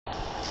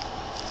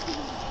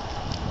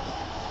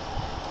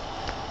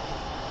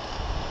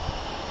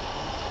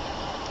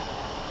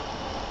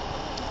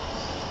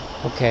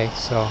Okay,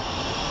 so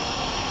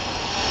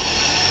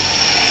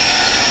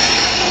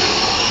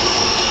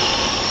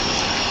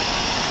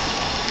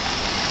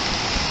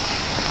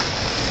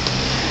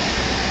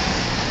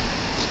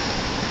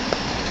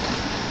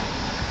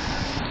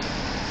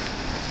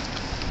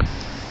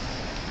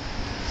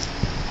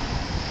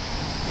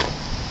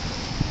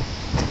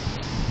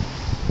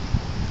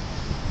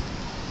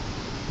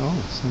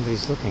oh,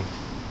 somebody's looking.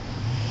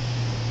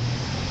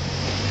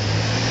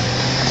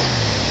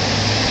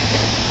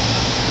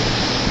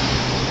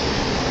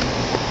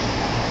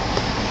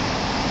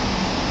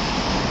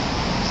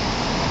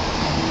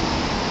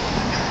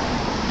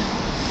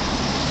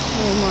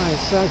 Oh my,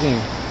 sagging.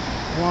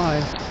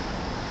 Why?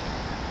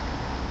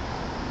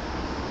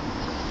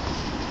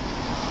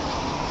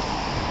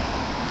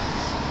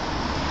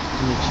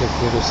 Let me check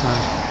the other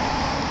side.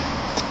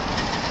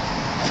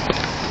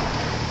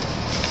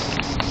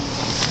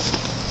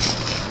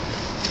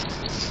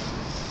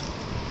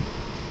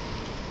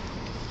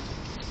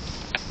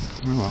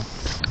 Oh well.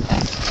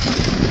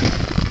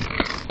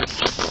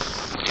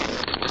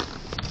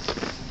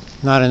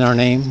 Not in our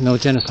name, no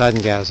genocide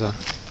in Gaza.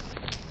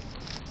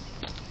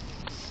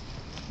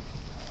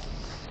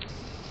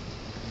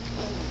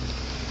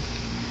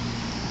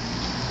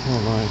 Oh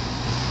my,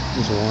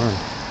 he's warm.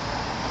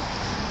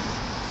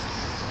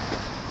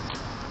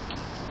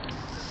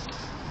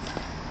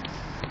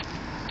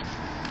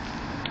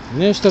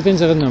 Nicht auf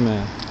unsere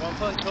Nummer.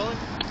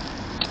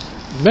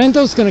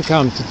 Mendel's gonna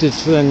come to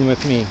defend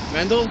with me.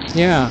 Mendel?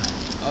 Yeah.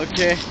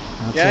 Okay.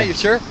 Yeah, you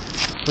sure?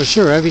 For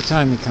sure, every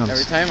time he comes.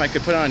 Every time I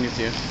could put it on with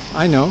you.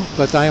 I know,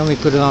 but I only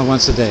put it on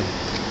once a day.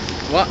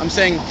 Well, I'm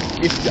saying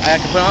if I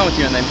could put it on with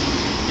you and then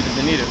he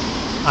doesn't need it.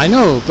 I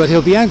know, but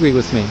he'll be angry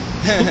with me.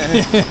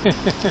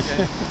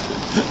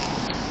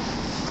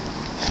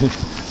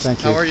 Thank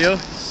you. How are you?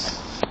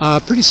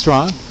 Pretty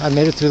strong. I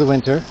made it through the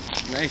winter.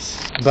 Nice.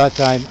 But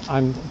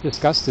I'm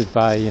disgusted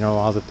by, you know,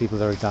 all the people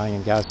that are dying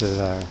in Gaza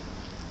that are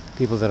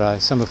people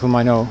that some of whom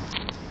I know.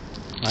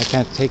 I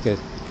can't take it.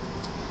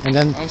 And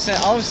then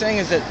all I'm saying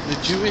is that the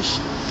Jewish,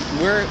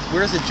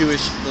 where's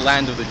the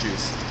land of the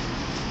Jews?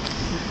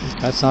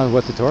 That's not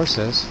what the Torah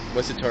says.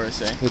 What's the Torah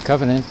say? The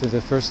covenant,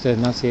 the first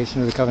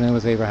enunciation of the covenant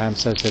with Abraham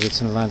says that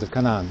it's in the land of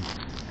Canaan.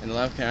 And the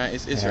land of Canaan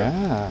is Israel.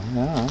 Yeah,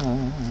 no.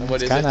 So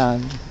what is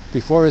Canaan.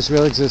 Before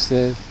Israel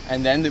existed.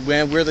 And then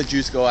where the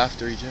Jews go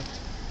after Egypt?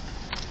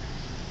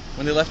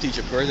 When they left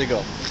Egypt, where did they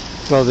go?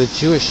 Well, the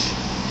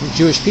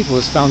Jewish people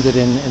was founded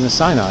in the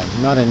Sinai,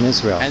 not in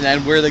Israel. And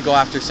then where they go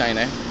after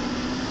Sinai?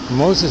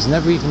 Moses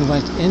never even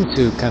went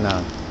into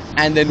Canaan.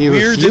 And then he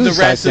where refused, did the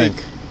rest I of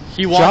think.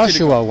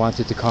 Joshua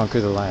wanted to conquer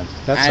the land.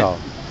 That's all.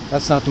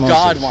 That's not Moses.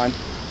 God wanted.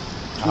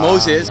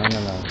 Moses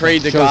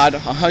prayed to God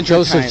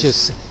 100 times.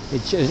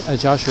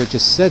 Joshua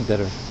just said that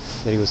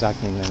he was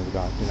acting in the name of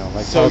God. You know,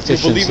 like so you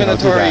believe in the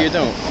Torah, or you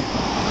don't.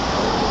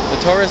 The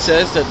Torah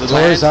says that the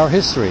Torah is our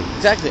history.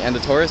 Exactly, and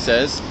the Torah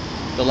says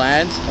the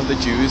land of the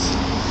Jews is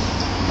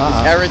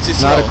Eretz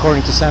Yisrael. Not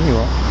according to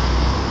Samuel.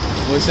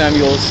 What did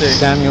Samuel say?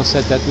 Samuel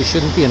said that we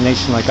shouldn't be a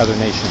nation like other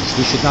nations.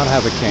 We should not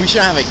have a king. We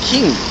should have a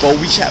king, but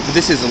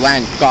this is the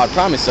land God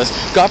promised us.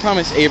 God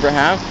promised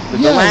Abraham that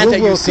the land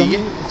that you see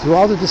to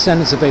all the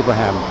descendants of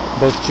Abraham,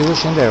 both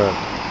Jewish and Arab.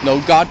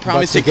 No, God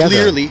promised it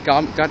clearly.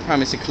 God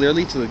promised it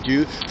clearly to the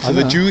Jews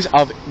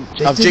of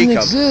Jacob. It didn't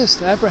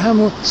exist. Abraham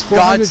was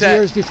 400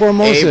 years before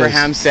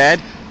Moses.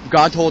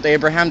 God told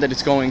Abraham that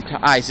it's going to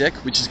Isaac,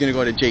 which is going to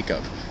go to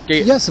Jacob.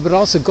 Yes, but it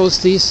also goes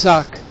to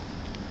Isaac.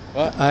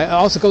 What? It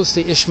also goes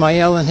to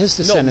Ishmael and his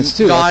descendants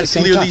too. God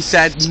clearly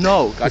said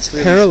no. It's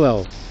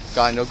parallel.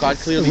 God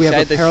clearly said we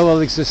have a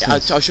parallel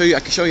existence. Yeah, I'll show you. I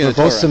can show you We're the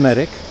Torah. both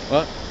Semitic.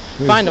 What?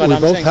 We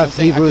both have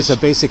Hebrew as a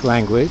basic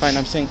language. Fine,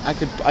 I'm saying I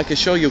could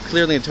show you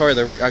clearly in the Torah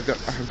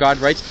that God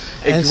writes.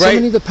 And so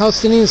many of the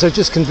Palestinians are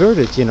just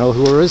converted, you know,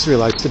 who are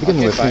Israelites to begin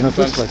with. Fine, in the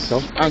first place. So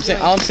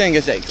all I'm saying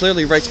is that it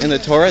clearly writes in the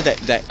Torah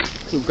that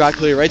God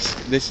clearly writes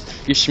this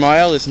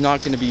Ishmael is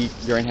not going to be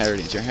your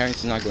inheritance. Your inheritance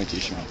is not going to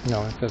Ishmael.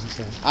 No, it doesn't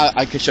say.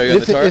 I could show you in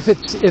the Torah.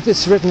 If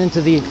it's written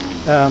into the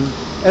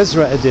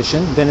Ezra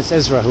edition, then it's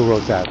Ezra who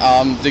wrote that.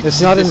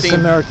 It's not in the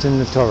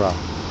Samaritan Torah.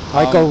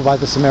 I go by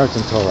the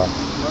Samaritan Torah.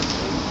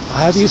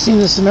 Have you seen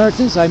the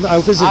Samaritans? I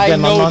visited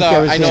them on Mount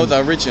Gerizim. I know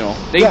the original.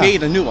 They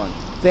made a new one.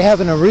 They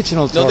have an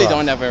original Torah. No, they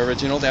don't have an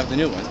original. They have the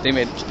new one. They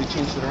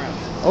changed it around.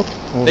 Okay.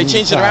 Well, they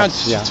changed it around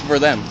for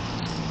them.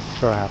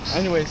 Perhaps.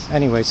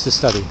 Anyways, to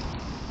study.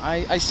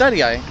 I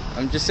study.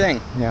 I'm just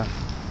saying. Yeah.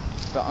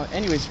 But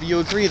but you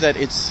agree that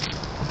it's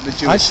the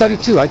Jewish. I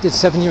studied too. I did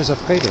 7 years of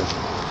Cheder.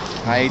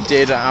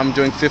 I'm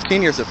doing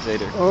 15 years of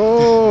Cheder.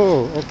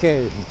 Oh,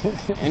 okay.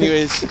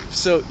 Anyways,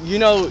 so you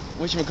know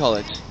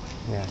whatchamacallit.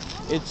 Yeah.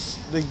 It's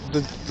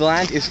the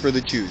land is for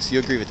the Jews. You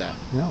agree with that?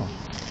 No.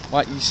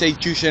 What, you say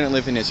Jews shouldn't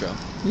live in Israel?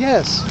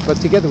 Yes, but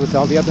together with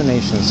all the other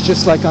nations,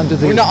 just like under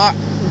the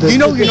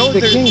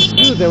the kings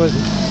too, there was.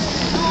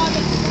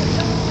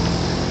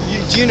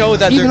 Do you know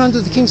that even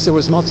under the kings there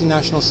was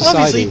multinational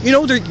society? Obviously,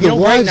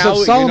 right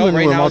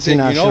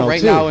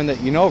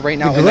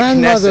now the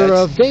grandmother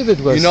of David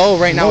was in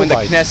the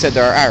Knesset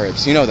there are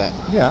Arabs. You know that?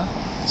 Yeah.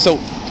 So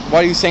Why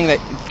are you saying that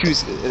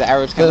Jews, the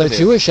Arabs can't live The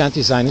here? Jewish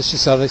anti-Zionists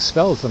just got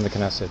expelled from the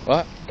Knesset.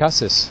 What?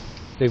 Cassis.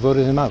 They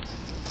voted him out.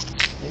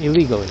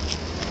 Illegally.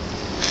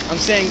 I'm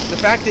saying the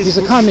fact is... He's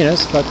a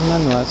communist, but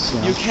nonetheless,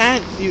 you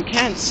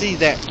can't see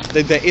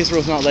that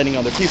Israel's not letting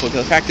other people,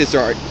 because the fact is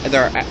there are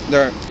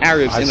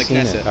Arabs in the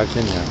Knesset. I've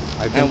been there.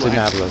 I've been to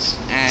Nablus.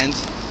 And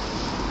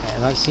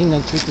I've seen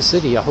them treat the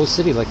city, a whole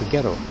city, like a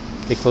ghetto.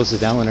 They close it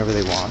down whenever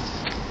they want.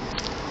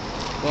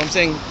 Well, I'm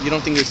saying you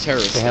don't think there's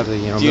terrorists. They have the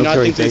Do you military not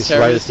think there's base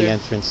right at there? the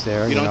entrance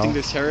there. You don't think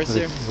there's terrorists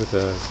there? With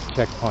a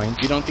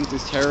checkpoint. You don't think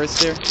there's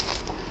terrorists there?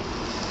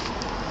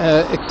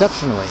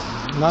 Exceptionally,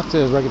 not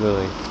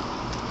regularly.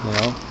 You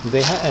know,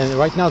 and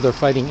right now they're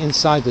fighting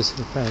inside this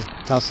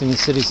Palestinian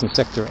cities in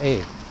Sector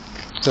A.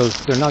 So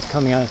they're not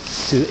coming out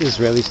to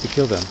Israelis to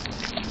kill them.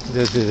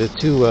 The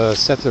two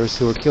settlers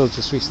who were killed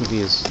just recently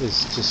is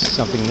just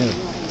something new.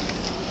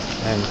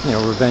 And you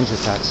know, revenge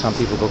attacks. Some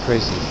people go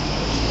crazy.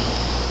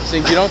 So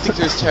you don't think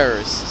there's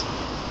terrorists?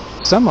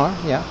 Some are,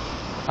 yeah.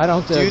 I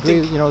don't agree.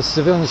 You know,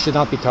 civilians should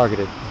not be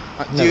targeted.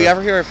 Do you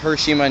ever hear of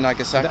Hiroshima and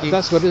Nagasaki?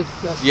 That's what it.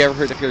 You ever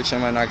heard of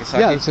Hiroshima and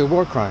Nagasaki? Yeah, it's a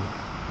war crime.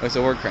 It's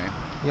a war crime.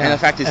 Yeah. And the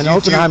fact is, and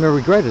Oppenheimer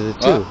regretted it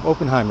too. What?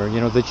 Oppenheimer,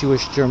 you know, the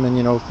Jewish German,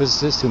 you know,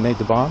 physicist who made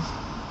the bomb.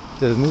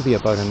 The movie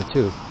about him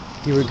too.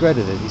 He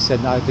regretted it. He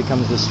said, "Now I've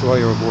become a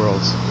destroyer of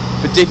worlds."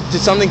 But did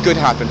something good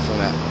happen from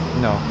that?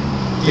 No.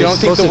 You don't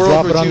think the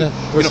world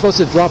We're supposed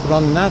to drop it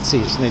on the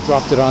Nazis, and they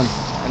dropped it on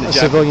a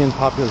civilian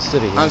populous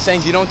city. I'm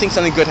saying you don't think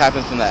something good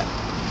happened from that.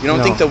 You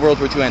don't think the World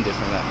War II ended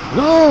from that?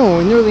 No,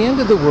 we nearly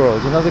ended the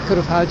world. You know, they could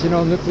have had, you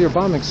know, nuclear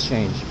bomb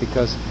exchange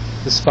because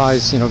the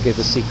spies, you know, gave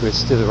the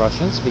secrets to the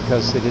Russians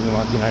because they didn't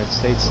want the United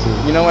States to.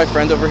 You know my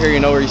friend over here. You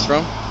know where he's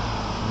from?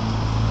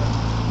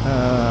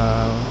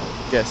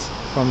 Yes.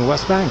 From the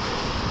West Bank.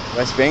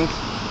 West Bank.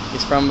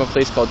 He's from a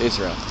place called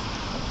Israel.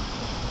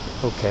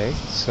 Okay,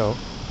 so.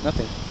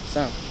 Nothing.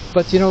 Sound.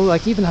 But you know,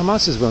 like even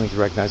Hamas is willing to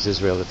recognize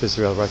Israel if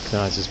Israel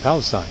recognizes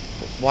Palestine.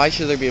 Why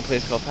should there be a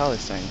place called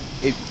Palestine?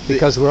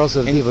 Because where else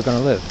are the people going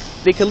to live?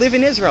 They could live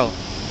in Israel.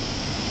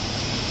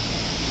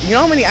 You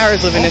know how many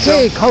Arabs live in Israel?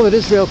 Okay, call it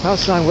Israel,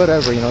 Palestine,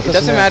 whatever. You know, it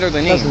doesn't matter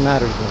the name. Doesn't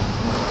matter the name.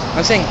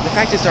 I'm saying the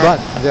fact is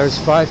But there's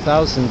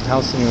 5,000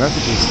 Palestinian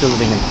refugees still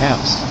living in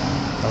camps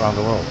around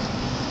the world.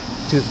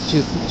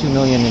 2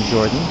 million in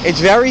Jordan. It's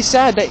very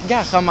sad that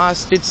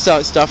Hamas did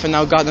stuff and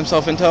now got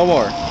themselves into a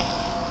war.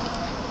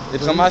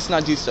 Did Hamas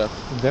not do stuff?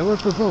 They were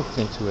provoked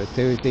into it.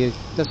 They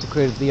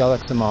desecrated the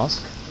Al-Aqsa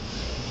Mosque,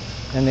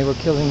 and they were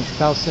killing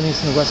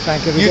Palestinians in the West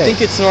Bank every day. You think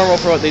it's normal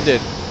for what they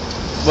did?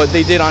 What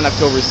they did on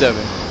October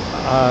 7th?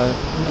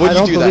 I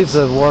don't believe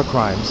the war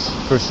crimes,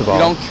 first of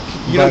all.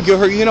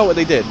 You know what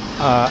they did?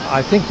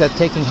 I think that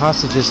taking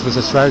hostages was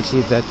a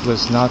strategy that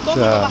was not...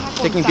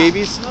 taking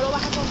babies?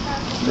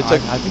 I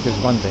think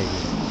there's one baby.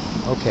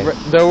 Okay.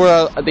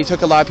 They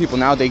took a lot of people.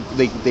 Now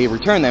they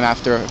return them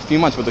after a few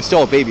months, but there's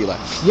still a baby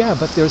left. Yeah,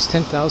 but there's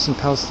 10,000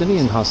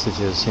 Palestinian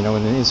hostages, you know,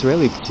 in the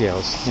Israeli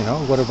jails. You know,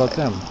 what about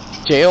them?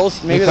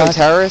 Jails? Maybe they're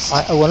terrorists?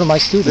 One of my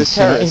students,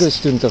 an English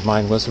student of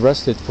mine, was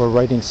arrested for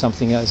writing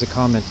something as a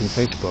comment in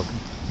Facebook.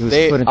 He was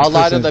put into a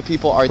lot of the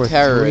people are for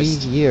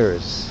terrorists. 3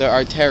 years. There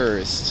are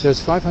terrorists. There's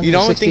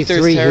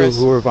 563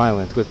 who were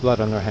violent with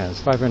blood on their hands.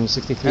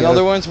 563 and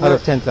other ones out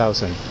of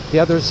 10,000. The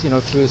others, you know,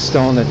 threw a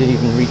stone that didn't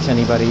even reach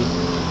anybody.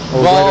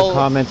 Or write a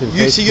comment in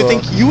Facebook. So you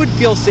think you would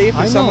feel safe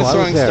if someone's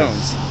throwing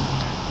stones?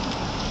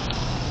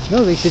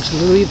 No, they should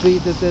leave the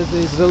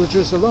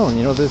villagers alone.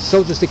 You know, the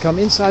soldiers to come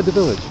inside the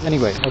village.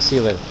 Anyway, I'll see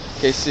you later.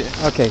 Okay, see you.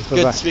 Okay,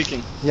 bye-bye. Good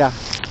speaking. Yeah.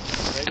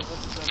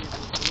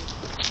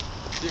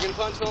 You're going to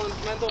punch Phil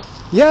Mental?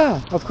 Yeah,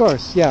 of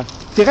course, yeah.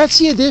 That's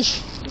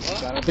Yiddish.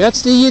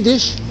 That's the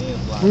Yiddish.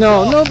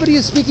 No, nobody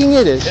is speaking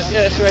Yiddish.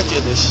 Yeah, ich read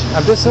Yiddish.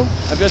 A bisschen?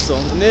 A bisschen.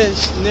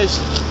 Nicht,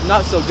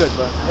 not so good,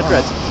 but ich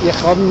read.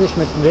 Ich habe nicht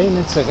mit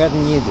wem zu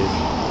reden Jiddisch.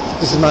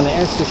 Das ist meine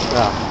erste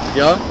Sprache.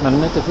 Ja? Meine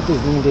Mutter, die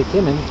sind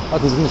gekommen,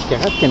 hatten sie nicht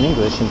geredet in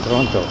Englisch in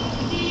Toronto.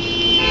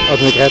 Und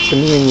wir reden zu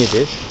mir in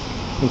Jiddisch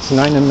und zu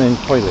einem in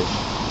Polish.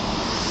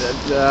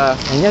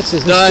 Und jetzt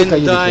ist nicht so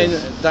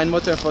Jiddisch. Dein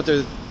Mutter und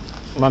Vater...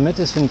 Meine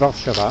Mutter ist von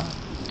Warschau.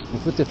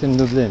 Mein Vater von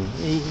Dublin.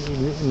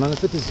 Meine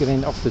Vater ist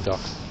gewesen orthodox.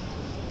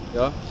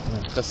 Ja?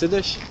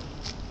 Chassidisch?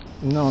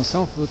 Non,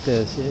 sans foot,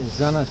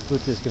 seine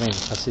Foot ist gewesen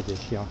Chassidisch,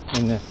 ja.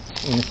 In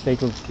einem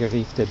Städtel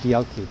gerief der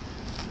Bialki.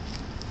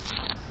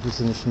 Das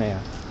ist nicht mehr.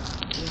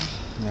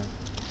 Ja.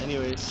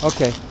 Anyways.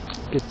 Okay,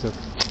 good talk.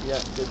 Yeah,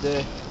 good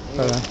day.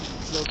 Bye-bye.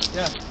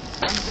 Yeah.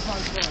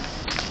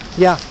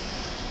 Ja.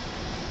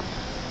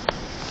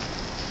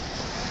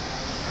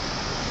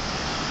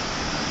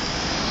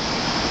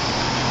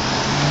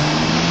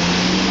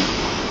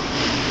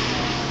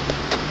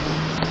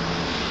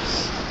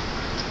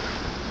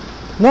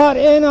 Not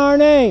in our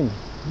name.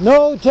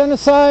 No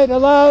genocide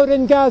allowed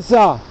in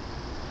Gaza.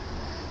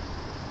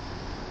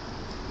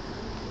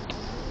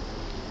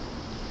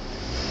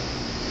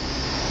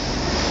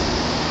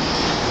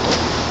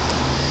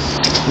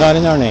 Not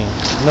in our name.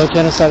 No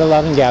genocide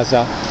allowed in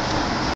Gaza.